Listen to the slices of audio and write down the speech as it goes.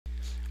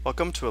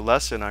Welcome to a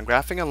lesson on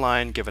graphing a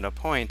line given a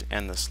point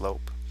and the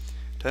slope.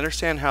 To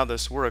understand how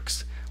this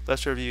works,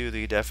 let's review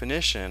the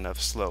definition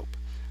of slope.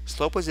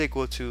 Slope is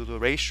equal to the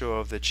ratio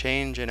of the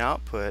change in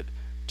output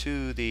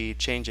to the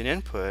change in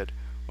input,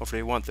 or if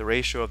we want the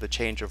ratio of the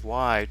change of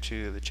y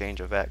to the change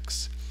of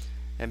x.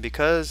 And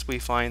because we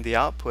find the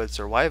outputs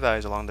or y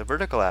values along the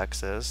vertical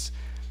axis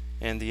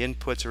and the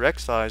inputs or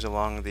x values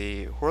along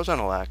the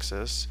horizontal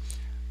axis,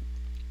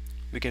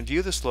 we can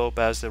view the slope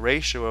as the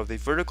ratio of the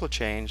vertical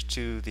change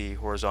to the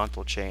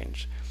horizontal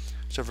change.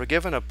 So if we're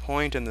given a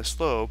point and the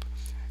slope,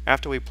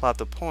 after we plot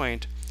the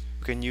point,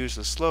 we can use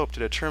the slope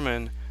to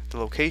determine the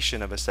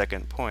location of a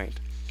second point,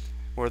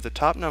 where the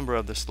top number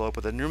of the slope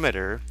of the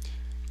numerator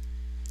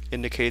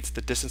indicates the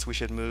distance we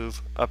should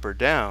move up or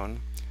down,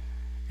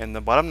 and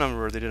the bottom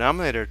number of the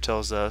denominator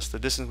tells us the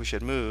distance we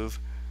should move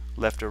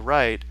left or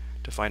right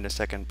to find a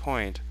second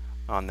point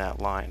on that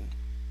line.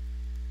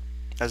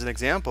 As an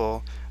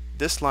example,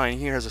 this line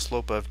here has a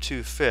slope of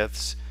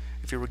 2/5.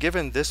 If you were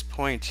given this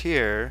point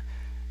here,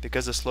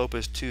 because the slope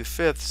is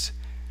 2/5,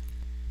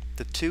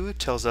 the 2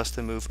 tells us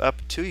to move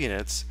up 2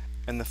 units,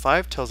 and the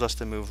 5 tells us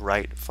to move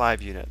right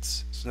 5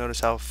 units. So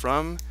notice how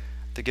from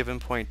the given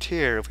point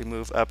here, if we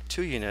move up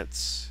 2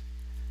 units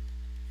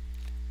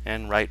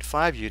and right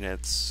 5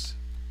 units,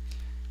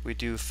 we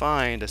do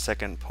find a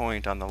second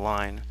point on the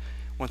line.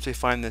 Once we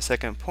find the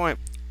second point,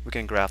 we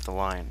can graph the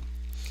line.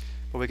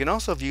 But we can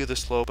also view the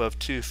slope of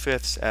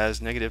 2/5 as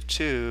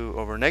 -2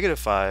 over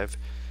 -5,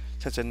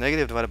 since a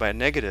negative divided by a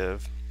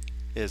negative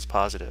is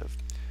positive.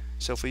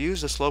 So if we use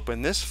the slope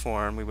in this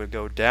form, we would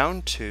go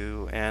down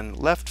 2 and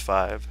left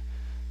 5.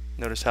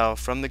 Notice how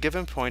from the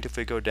given point, if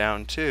we go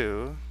down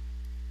 2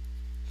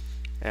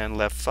 and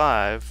left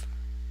 5,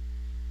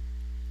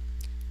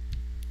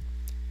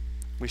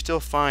 we still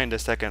find a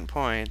second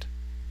point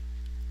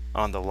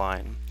on the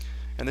line.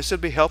 And this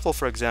would be helpful,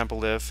 for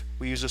example, if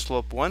we use the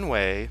slope one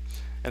way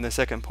and the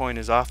second point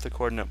is off the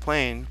coordinate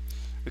plane,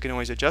 we can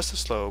always adjust the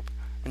slope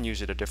and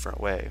use it a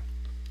different way.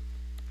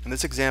 In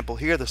this example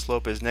here, the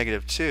slope is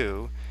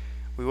 -2.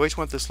 We always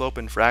want the slope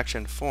in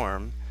fraction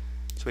form,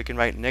 so we can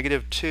write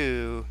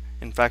 -2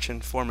 in fraction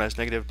form as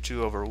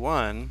 -2 over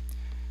 1,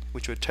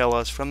 which would tell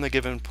us from the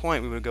given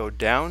point we would go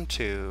down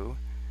 2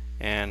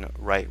 and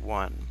right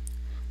 1.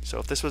 So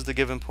if this was the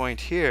given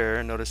point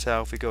here, notice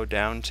how if we go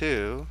down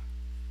 2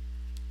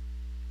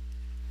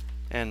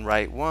 and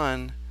right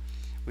 1,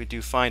 we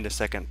do find a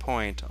second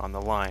point on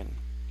the line.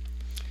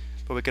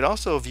 But we could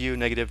also view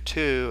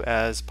 -2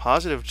 as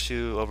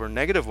 +2 over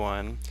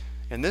 -1.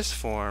 In this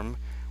form,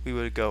 we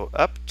would go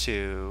up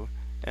 2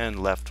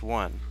 and left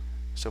 1.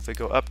 So if we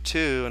go up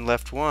 2 and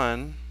left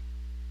 1,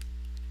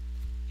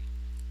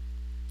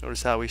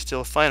 notice how we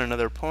still find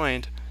another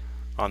point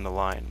on the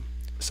line.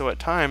 So at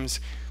times,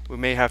 we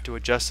may have to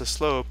adjust the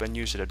slope and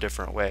use it a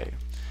different way.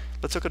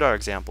 Let's look at our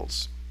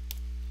examples.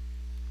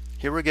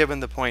 Here we're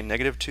given the point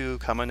 -2,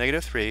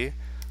 -3.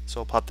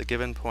 So I'll plot the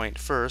given point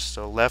first,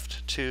 so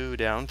left 2,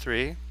 down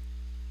 3.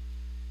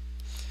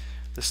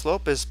 The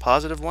slope is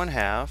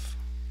 +1/2.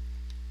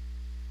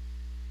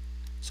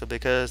 So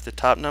because the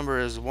top number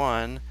is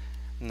 1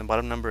 and the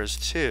bottom number is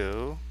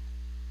 2,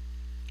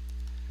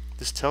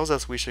 this tells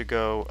us we should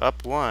go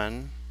up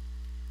 1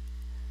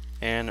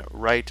 and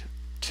right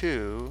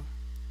 2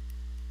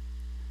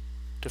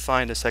 to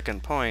find a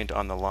second point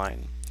on the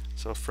line.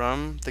 So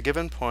from the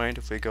given point,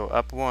 if we go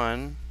up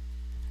 1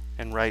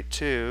 and right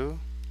 2,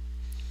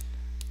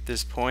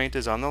 this point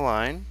is on the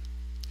line,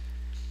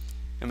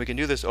 and we can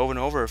do this over and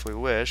over if we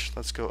wish.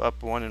 Let's go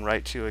up 1 and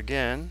right 2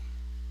 again.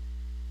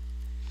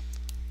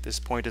 This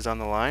point is on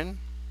the line,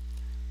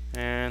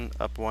 and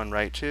up 1,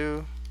 right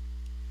 2.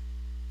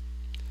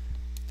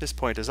 This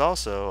point is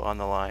also on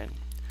the line.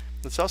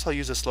 Let's also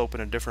use the slope in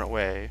a different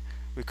way.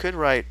 We could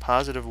write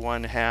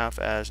 +1/2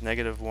 as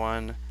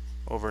 -1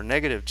 over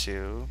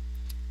 -2.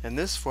 In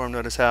this form,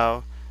 notice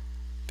how,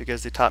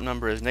 because the top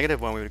number is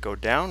 -1, we would go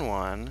down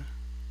 1.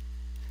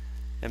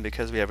 And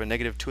because we have a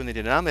 -2 in the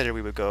denominator,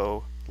 we would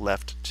go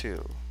left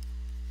 2.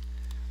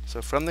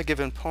 So from the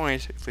given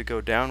point, if we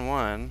go down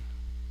 1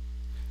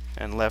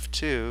 and left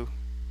 2,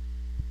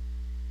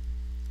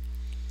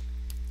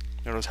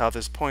 notice how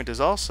this point is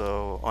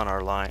also on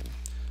our line.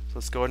 So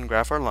let's go ahead and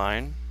graph our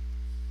line.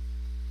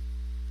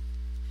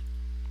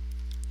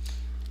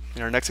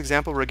 In our next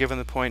example, we're given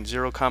the point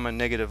 0,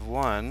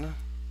 -1.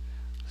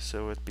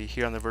 So it'd be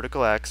here on the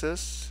vertical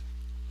axis.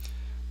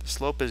 The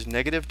slope is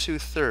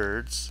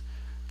 -2/3.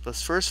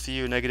 Let's first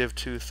view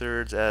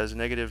 -2/3 as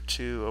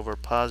 -2 over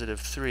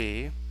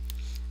 +3.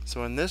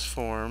 So in this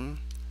form,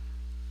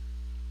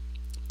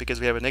 because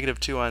we have a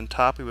 -2 on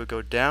top, we would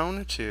go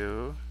down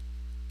 2.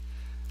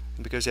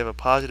 And because we have a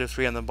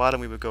 +3 on the bottom,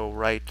 we would go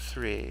right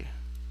 3.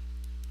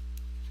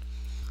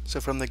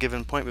 So from the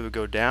given point, we would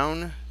go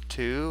down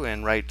 2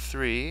 and right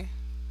 3.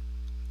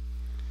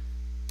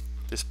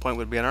 This point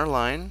would be on our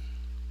line.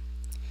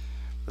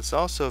 Let's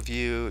also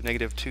view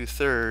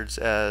 -2/3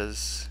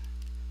 as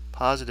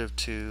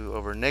 +2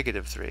 over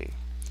 -3.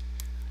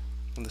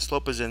 When the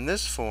slope is in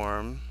this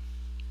form,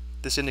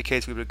 this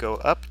indicates we would go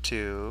up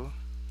 2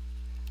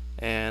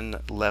 and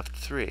left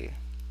 3.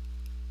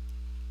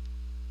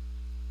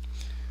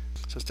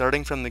 So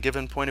starting from the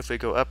given point, if we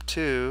go up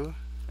 2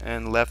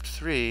 and left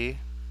 3,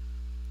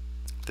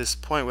 this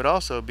point would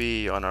also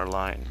be on our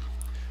line.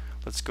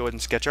 Let's go ahead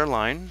and sketch our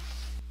line.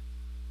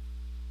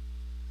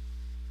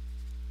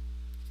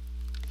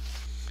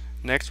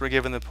 Next, we're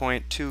given the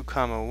point 2,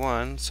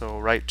 1, so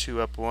right 2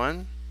 up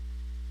 1.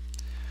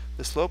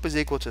 The slope is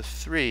equal to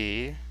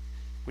 3.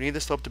 We need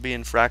the slope to be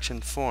in fraction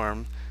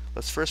form.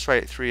 Let's first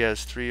write 3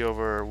 as 3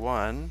 over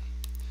 1.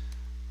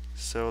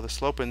 So the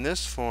slope in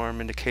this form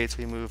indicates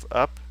we move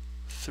up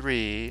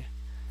 3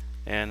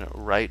 and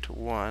right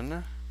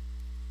 1.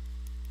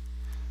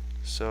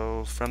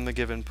 So from the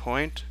given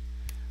point,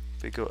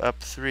 if we go up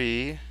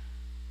 3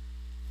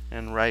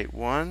 and right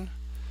 1,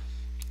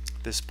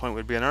 this point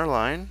would be on our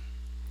line.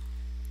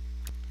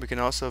 We can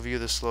also view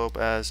the slope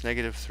as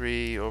negative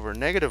 3 over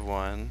negative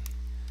 1,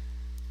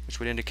 which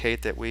would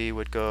indicate that we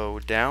would go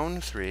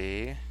down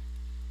 3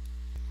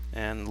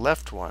 and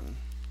left 1.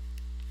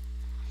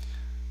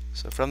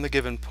 So from the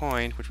given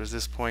point, which was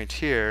this point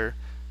here,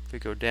 if we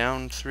go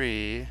down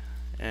 3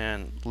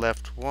 and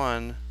left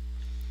 1,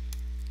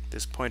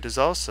 this point is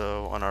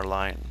also on our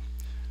line.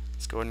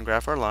 Let's go ahead and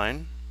graph our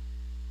line.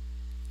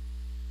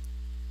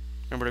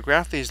 Remember, to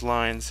graph these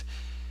lines,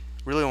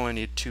 we really only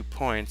need 2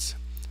 points,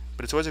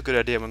 but it's always a good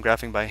idea when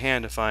graphing by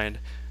hand to find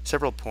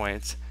several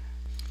points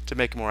to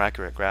make a more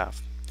accurate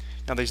graph.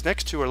 Now these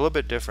next two are a little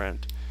bit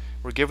different.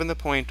 We're given the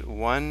point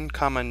 1,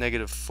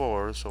 negative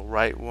 4, so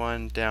right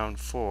 1, down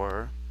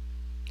 4.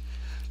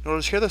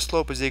 Notice here the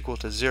slope is equal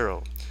to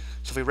 0.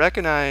 So if we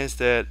recognize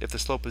that if the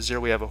slope is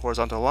 0 we have a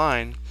horizontal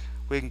line,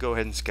 we can go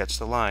ahead and sketch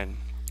the line.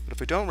 But if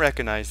we don't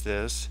recognize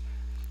this,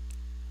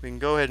 we can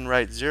go ahead and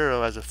write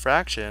 0 as a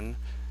fraction,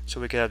 so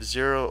we can have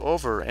 0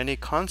 over any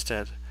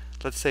constant,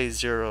 let's say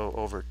 0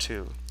 over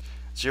 2.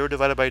 0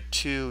 divided by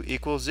 2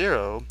 equals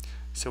 0,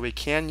 so we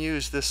can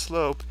use this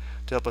slope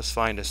to help us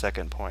find a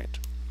second point.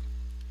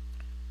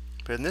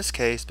 But in this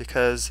case,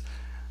 because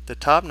the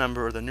top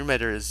number, or the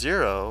numerator, is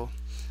 0,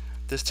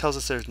 this tells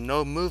us there's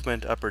no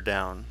movement up or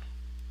down.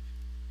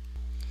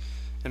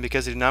 And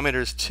because the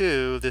denominator is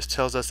 2, this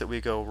tells us that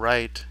we go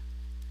right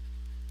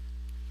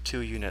 2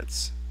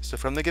 units. So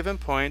from the given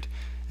point,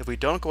 if we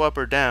don't go up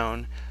or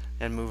down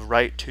and move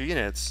right 2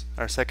 units,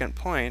 our second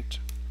point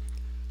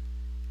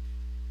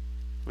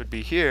would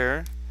be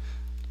here.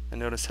 And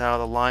notice how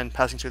the line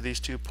passing through these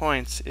 2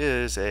 points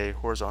is a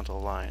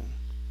horizontal line.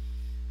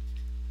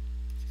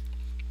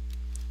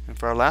 And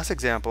for our last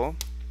example,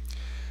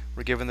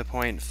 we're given the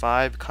point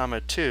 5,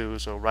 2,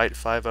 so right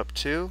 5 up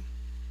 2.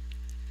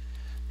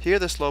 Here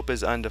the slope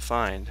is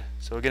undefined.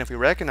 So again, if we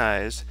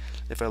recognize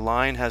if a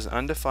line has an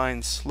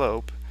undefined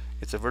slope,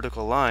 it's a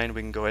vertical line,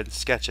 we can go ahead and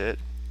sketch it.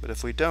 But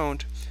if we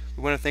don't,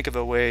 we want to think of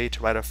a way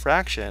to write a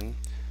fraction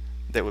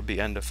that would be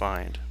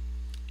undefined.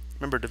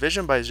 Remember,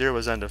 division by 0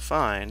 is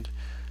undefined,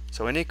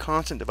 so any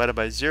constant divided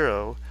by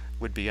 0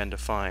 would be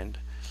undefined.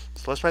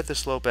 So let's write the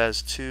slope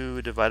as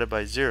 2 divided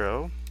by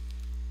 0.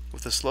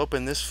 With the slope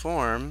in this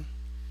form,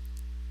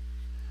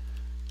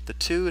 the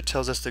 2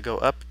 tells us to go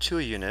up 2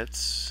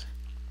 units,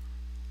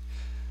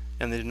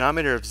 and the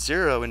denominator of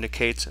 0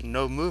 indicates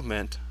no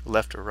movement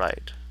left or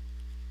right.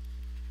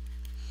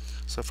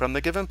 So from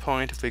the given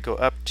point, if we go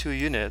up 2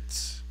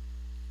 units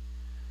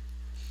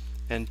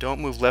and don't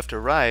move left or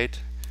right,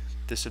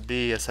 this would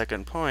be a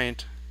second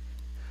point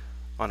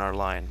on our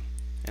line.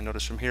 And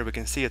notice from here we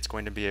can see it's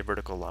going to be a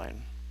vertical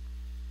line.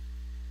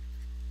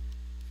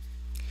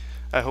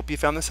 I hope you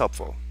found this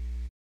helpful.